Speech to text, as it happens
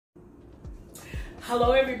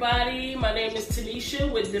Hello everybody, my name is Tanisha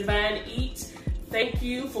with Divine Eats. Thank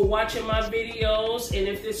you for watching my videos, and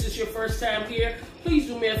if this is your first time here, please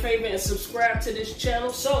do me a favor and subscribe to this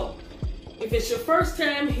channel. So, if it's your first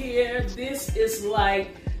time here, this is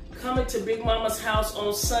like coming to Big Mama's house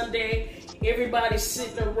on Sunday. Everybody's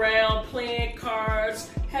sitting around playing cards,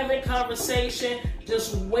 having conversation,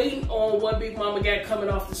 just waiting on what Big Mama got coming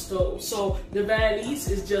off the stove. So Divine Eats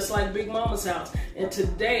is just like Big Mama's house. And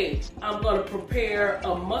today I'm gonna prepare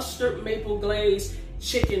a mustard maple glazed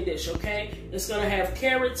chicken dish, okay? It's gonna have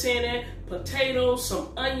carrots in it, potatoes, some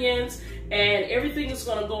onions, and everything is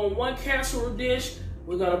gonna go in one casserole dish.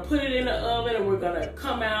 We're gonna put it in the oven and we're gonna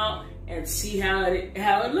come out and see how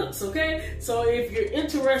it looks, okay? So if you're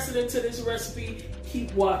interested into this recipe,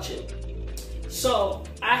 keep watching. So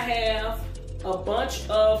I have a bunch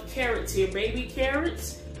of carrots here, baby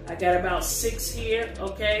carrots. I got about 6 here,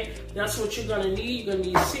 okay? That's what you're gonna need. You're gonna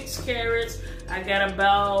need 6 carrots. I got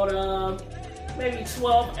about maybe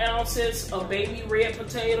 12 ounces of baby red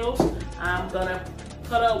potatoes. I'm gonna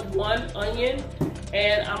cut up 1 onion,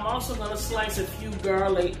 and I'm also gonna slice a few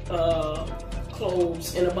garlic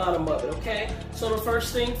cloves in the bottom of it, okay? So the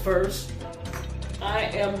first thing first, I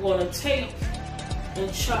am gonna take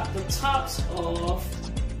and chop the tops off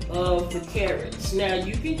of the carrots. Now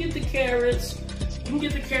you can get the carrots,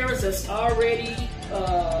 that's already,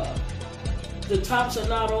 the tops are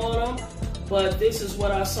not on them, but this is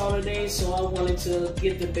what I saw today, so I wanted to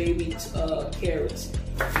get the baby carrots.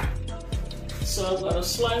 So I'm gonna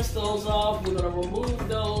slice those off, we're gonna remove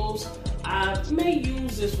those. I may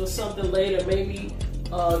use this for something later, maybe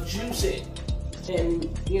juice it and,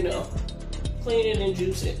 you know, clean it and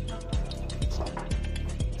juice it.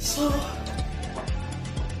 So,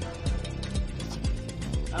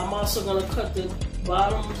 I'm also gonna cut the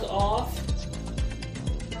bottoms off.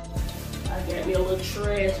 I got me a little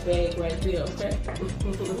trash bag right there, okay?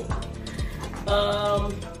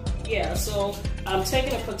 Yeah, so I'm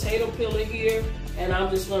taking a potato peeler here and I'm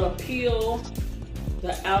just gonna peel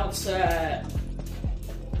the outside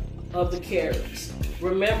of the carrots.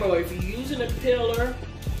 Remember, if you're using a peeler,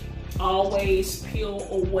 always peel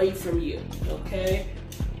away from you, okay?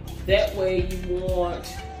 That way you won't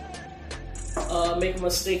make a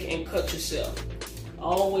mistake and cut yourself.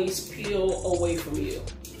 Always peel away from you.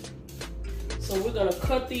 So we're gonna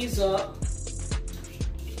cut these up.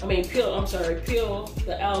 Peel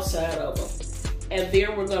the outside of them. And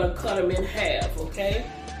then we're gonna cut them in half, okay?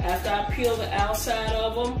 After I peel the outside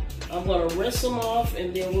of them, I'm gonna rinse them off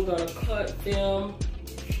and then we're gonna cut them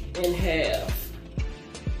in half.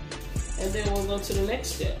 And then we'll go to the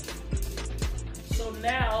next step. So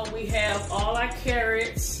now we have all our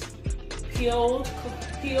carrots peeled.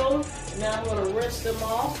 Now I'm gonna rinse them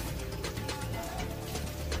off.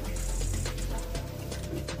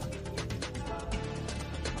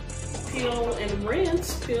 Peel and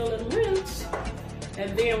rinse.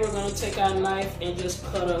 And then we're gonna take our knife and just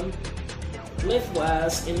cut them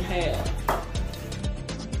lengthwise in half.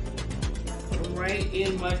 Put them right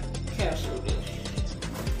in my casserole dish.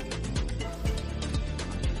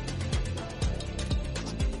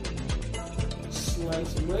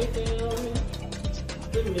 Slice them right down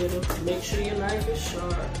the middle. Make sure your knife is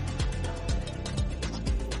sharp.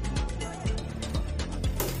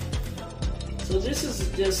 So this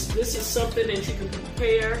is something that you can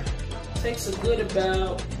prepare. Takes a good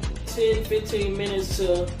about 10-15 minutes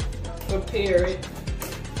to prepare it,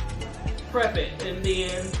 prep it, and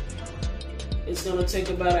then it's gonna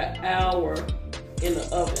take about an hour in the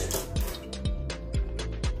oven.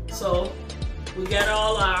 So we got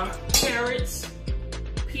all our carrots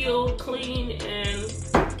peeled, clean, and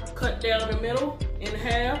cut down the middle in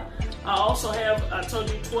half. I also have, I told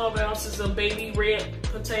you, 12 ounces of baby red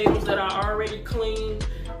potatoes that I already cleaned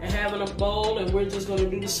and have in a bowl, and we're just gonna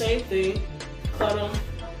do the same thing. Cut them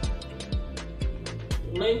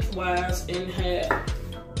lengthwise in half.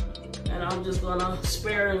 And I'm just gonna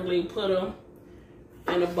sparingly put them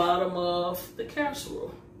in the bottom of the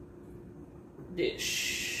casserole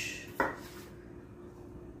dish.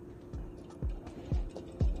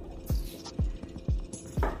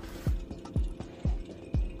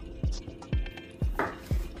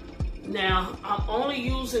 Now, I'm only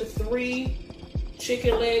using 3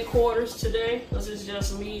 chicken leg quarters today because it's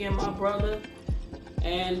just me and my brother.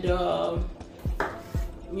 And,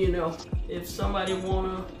 you know, if somebody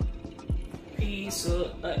want a piece,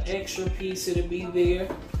 an extra piece, it'll be there.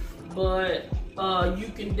 But you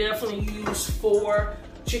can definitely use 4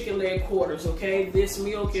 chicken leg quarters, okay? This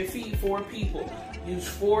meal can feed 4 people. Use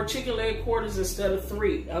 4 chicken leg quarters instead of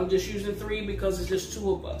 3. I'm just using 3 because it's just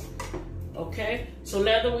 2 of us. Okay, so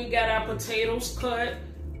now that we got our potatoes cut,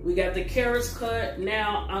 We got the carrots cut.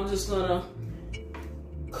 Now I'm just gonna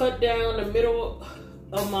cut down the middle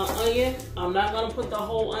of my onion. I'm not gonna put the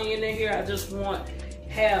whole onion in here. I just want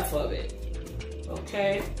half of it.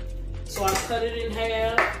 Okay, so I cut it in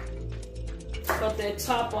half. Cut that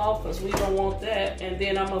top off because we don't want that. And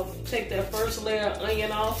then I'm gonna take that first layer of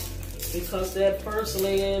onion off because that first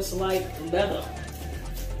layer is like leather.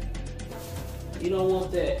 You don't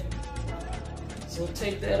want that. So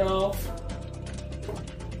take that off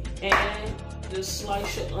and just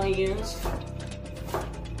slice your onions.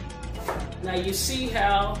 Now you see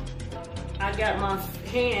how I got my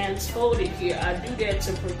hands folded here. I do that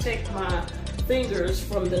to protect my fingers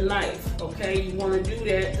from the knife, okay? You want to do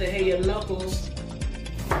that to have your knuckles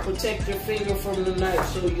protect your finger from the knife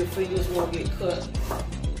so your fingers won't get cut.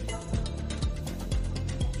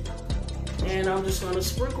 And I'm just going to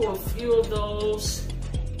sprinkle a few of those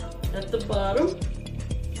at the bottom.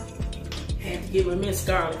 Had to get my minced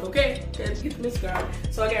garlic, okay? Had to get the minced garlic.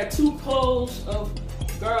 So I got 2 cloves of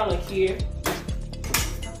garlic here.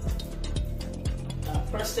 I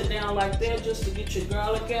pressed it down like that just to get your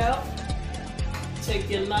garlic out. Take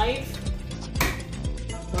your knife,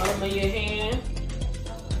 bottom of your hand,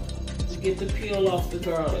 to get the peel off the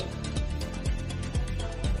garlic.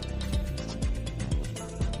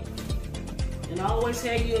 And always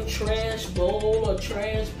have your trash bowl or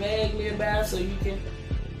trash bag nearby so you can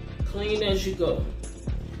clean as you go.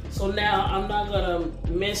 So now I'm not gonna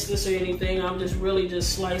mess this or anything. I'm just really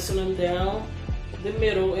just slicing them down the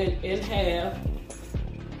middle in half.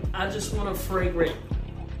 I just want to fragrant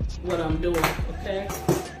what I'm doing, okay?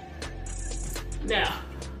 Now,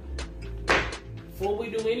 before we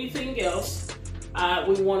do anything else,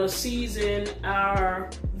 we want to season our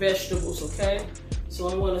vegetables, okay? So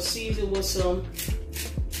I'm going to season with some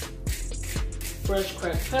fresh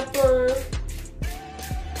cracked pepper,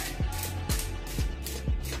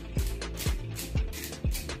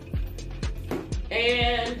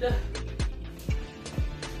 and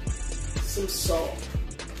some salt.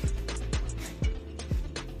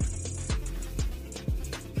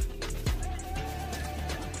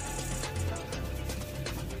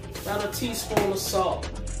 About a teaspoon of salt.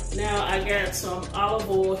 Now I got some olive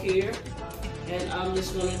oil here, and I'm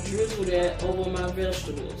just going to drizzle that over my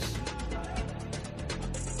vegetables.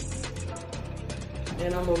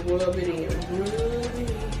 And I'm going to rub it in. Rub it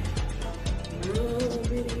in.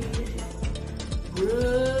 Rub it in.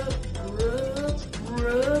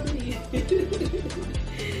 Rub it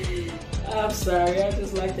in. I'm sorry, I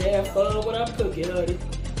just like to have fun when I'm cooking, honey.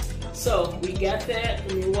 So we got that.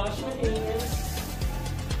 Let me wash my hands.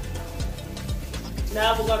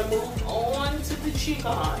 Now we're going to move on to the chicken.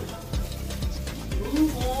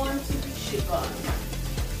 Move on to the chicken.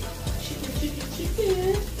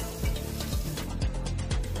 Chicken.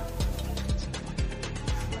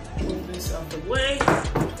 Move this out the way.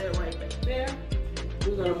 Put that right back there.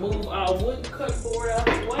 We're going to move our wood cut board out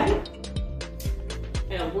the way.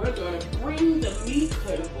 And we're going to bring the meat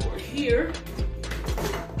cutting board here.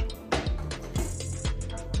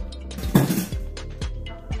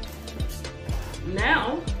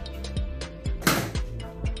 Now,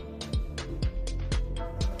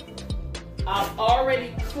 I've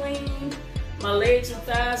already cleaned my legs and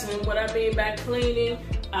thighs, and what I mean by cleaning,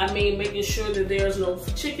 I mean making sure that there's no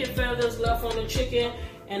chicken feathers left on the chicken.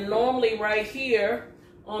 And normally right here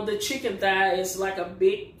on the chicken thigh is like a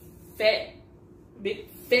big fat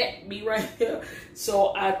meat right here.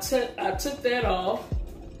 So I took that off,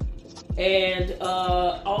 and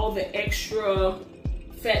all the extra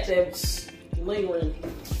fat that's lingering.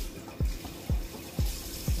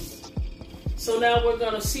 So now we're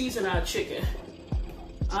going to season our chicken.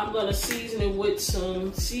 I'm going to season it with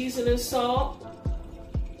some seasoning salt.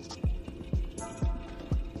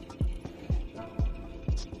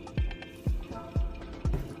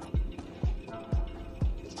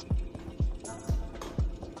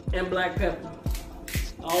 And black pepper.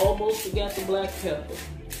 I almost forgot the black pepper.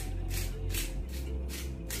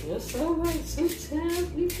 That's alright,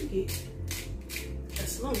 sometimes we forget.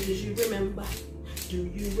 As long as you remember. Do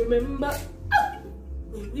you remember?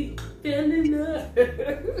 When we fell in love.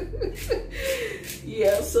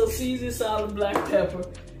 Yeah, so season salt and black pepper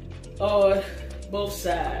on both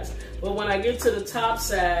sides. But when I get to the top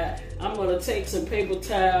side, I'm going to take some paper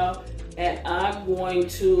towel and I'm going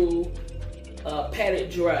to pat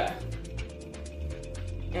it dry.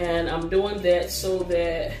 And I'm doing that so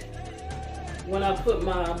that when I put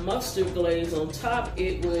my mustard glaze on top,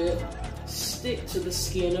 it will stick to the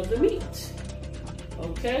skin of the meat.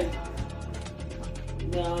 Okay?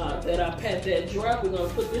 Now that I pat that dry, we're going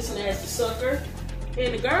to put this nasty sucker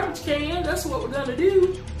in the garbage can. That's what we're going to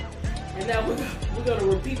do. And now we're gonna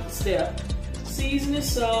repeat the step. Seasoning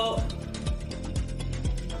salt.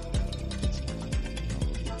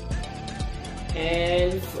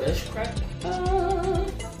 And fresh cracked pepper.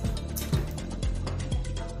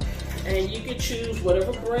 And you can choose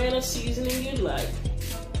whatever brand of seasoning you like.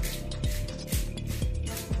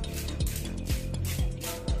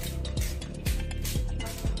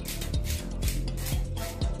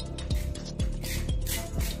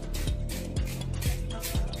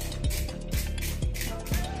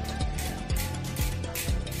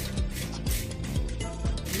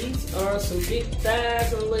 These are some big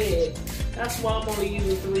thighs and legs. That's why I'm only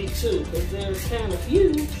using 3 too, because they're kind of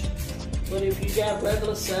huge. But if you got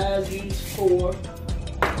regular size, use 4.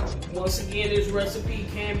 Once again, this recipe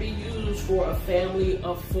can be used for a family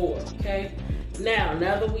of 4, okay? Now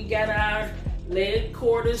that we got our leg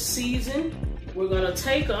quarters seasoned, we're gonna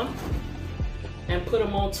take them and put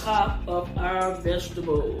them on top of our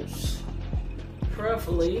vegetables.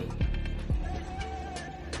 Preferably,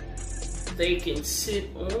 they can sit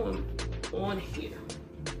on here.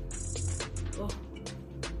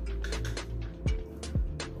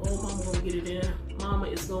 Oh, mama gonna get it in. Mama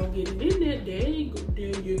is gonna get it in there. There you go.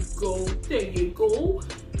 There you go. There you go.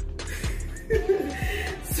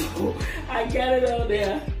 So I got it on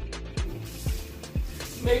there.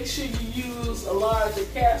 Make sure you use a larger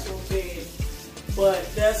casserole pan, but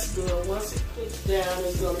that's good. Once it cooks down,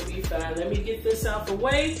 it's gonna be fine. Let me get this out the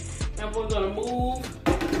way, and we're gonna move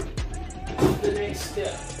to the next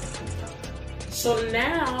step. So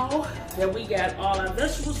now that we got all our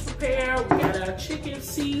vegetables prepared, we got our chicken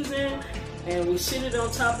seasoned, and we sit it on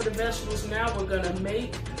top of the vegetables, now we're gonna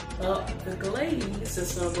make up the glaze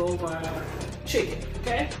that's gonna go over our chicken,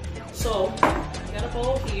 okay? So, I got a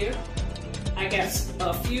bowl here. I got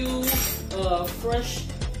a few fresh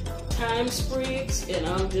thyme sprigs, and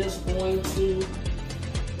I'm just going to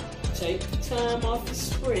take the thyme off the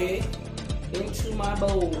sprig into my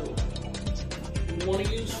bowl. You want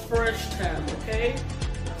to use fresh thyme, okay?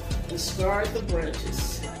 Discard the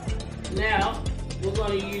branches. Now, we're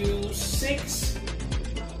going to use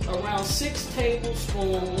around 6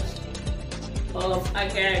 tablespoons of, I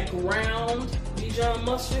got ground Dijon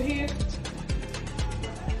mustard here.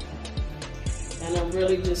 And I'm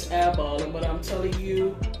really just eyeballing, but I'm telling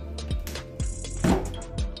you,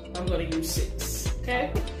 I'm going to use 6,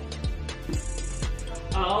 okay?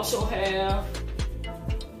 I also have,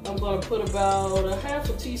 I'm going to put about a half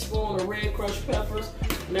a teaspoon of red crushed peppers.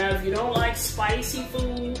 Now, if you don't like spicy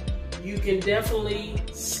food, you can definitely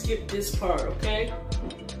skip this part, okay?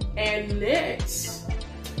 And next,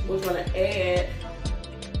 we're going to add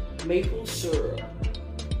maple syrup.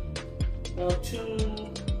 About 2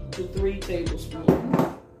 to 3 tablespoons.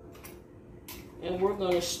 And we're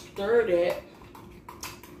going to stir that.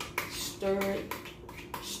 Stir it,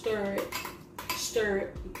 stir it, stir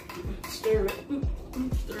it, stir it,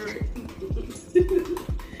 stir it.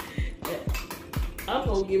 I'm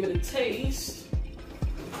going to give it a taste.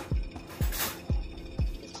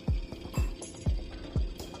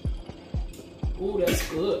 Ooh, that's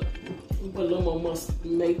good. Put a little more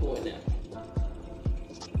maple in there.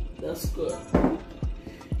 That's good.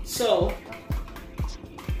 So,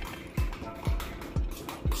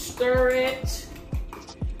 stir it,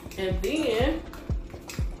 and then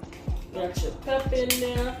got your pepper in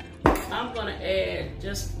there. I'm gonna add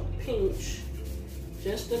just a pinch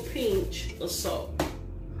of salt.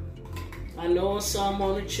 I know it's some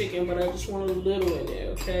on the chicken, but I just want a little in there,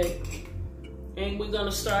 okay? And we're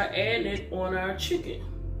gonna start adding it on our chicken.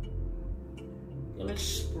 Gonna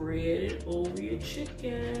spread it over your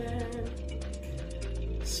chicken.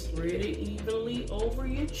 Spread it evenly over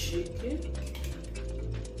your chicken.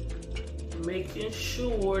 Making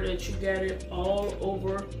sure that you got it all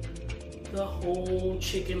over the whole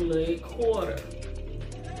chicken leg quarter.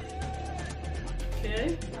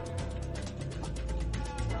 Okay?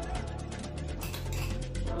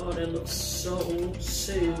 Oh, that looks so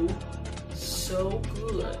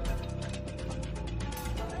good.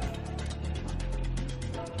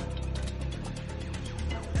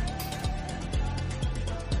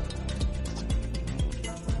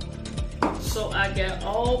 So I got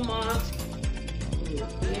all my,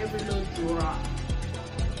 every little drop,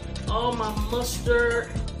 all my mustard,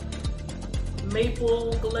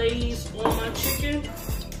 maple glaze on my chicken,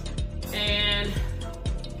 and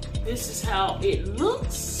this is how it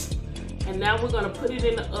looks. And now we're gonna put it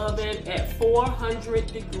in the oven at 400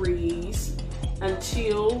 degrees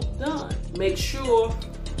until done. Make sure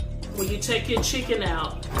when you take your chicken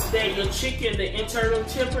out that your chicken, the internal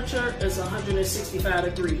temperature is 165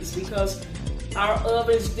 degrees, because our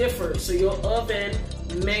ovens differ. So your oven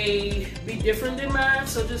may be different than mine,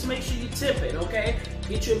 so just make sure you tip it, okay?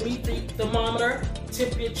 Get your meat thermometer,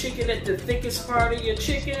 tip your chicken at the thickest part of your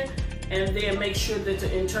chicken, and then make sure that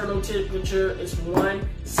the internal temperature is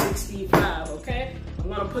 165, okay? I'm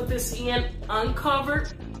gonna put this in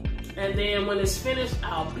uncovered, and then when it's finished,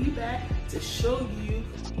 I'll be back to show you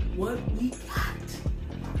what we got.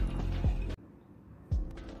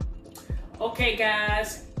 Okay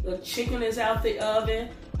guys, the chicken is out the oven.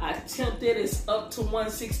 I temped it, it's up to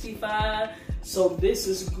 165. So this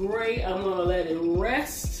is great. I'm gonna let it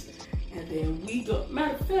rest. And then we go,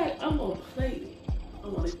 matter of fact, I'm gonna plate it. I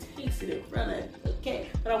wanna taste it in front of it, okay?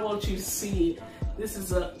 But I want you to see it. This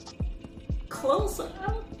is a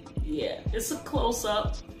close-up. Yeah, it's a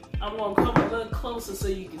close-up. I'm gonna come a little closer so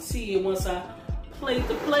you can see it once I plate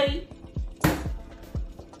the plate.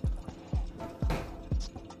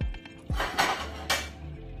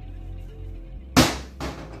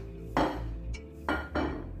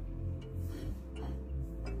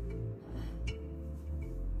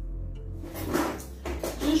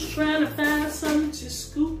 Just trying to find something to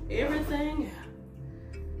scoop everything out.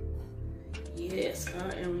 Yes,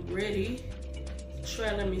 I am ready.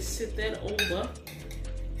 Let me sit that over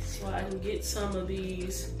so I can get some of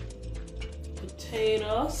these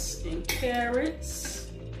potatoes and carrots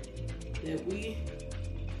that we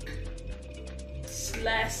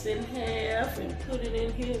sliced in half and put it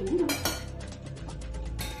in here. Ooh.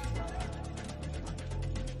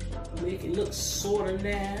 Make it look sort of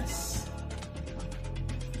nice.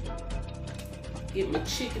 Get my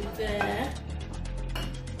chicken there.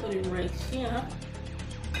 Put it right here.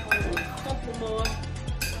 A couple more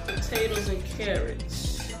potatoes and carrots.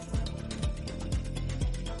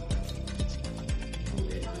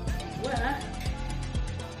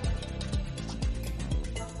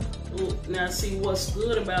 Ooh, now see what's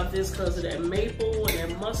good about this because of that maple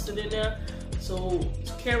and that mustard in there. So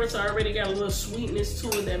carrots already got a little sweetness to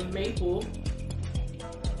it, that maple.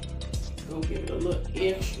 Gonna give it a little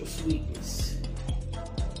extra sweetness.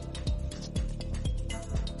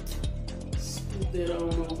 That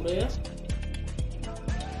on over there.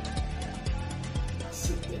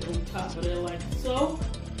 Sit that on top of there like so.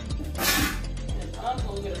 And I'm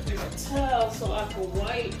gonna get a paper towel so I can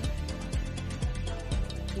wipe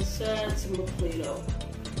the sides of my Play-Doh.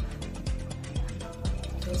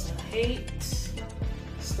 Because I hate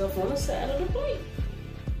stuff on the side of the plate.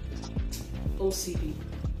 OCD.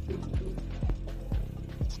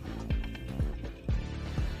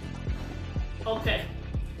 Okay.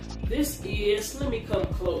 This is, let me come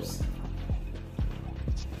close.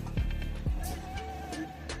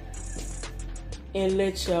 And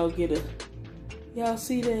let y'all get a, y'all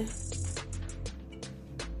see that?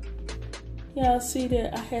 Y'all see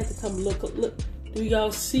that? I had to come look. Do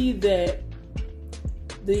y'all see that?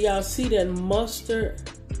 Do y'all see that mustard?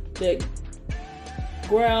 That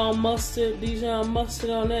ground mustard, Dijon mustard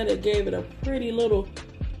on there that gave it a pretty little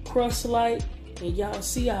crust light. And y'all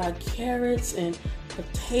see our carrots and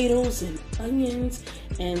potatoes and onions,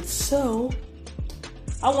 and so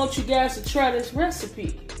I want you guys to try this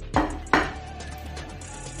recipe.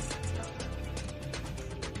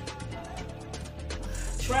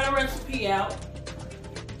 Try the recipe out.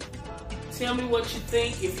 Tell me what you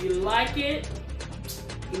think. If you like it,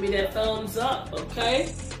 give me that thumbs up,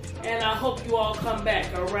 okay? And I hope you all come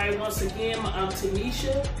back, all right? Once again, I'm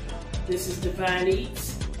Tanisha. This is Divine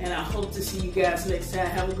Eats, and I hope to see you guys next time.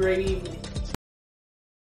 Have a great evening.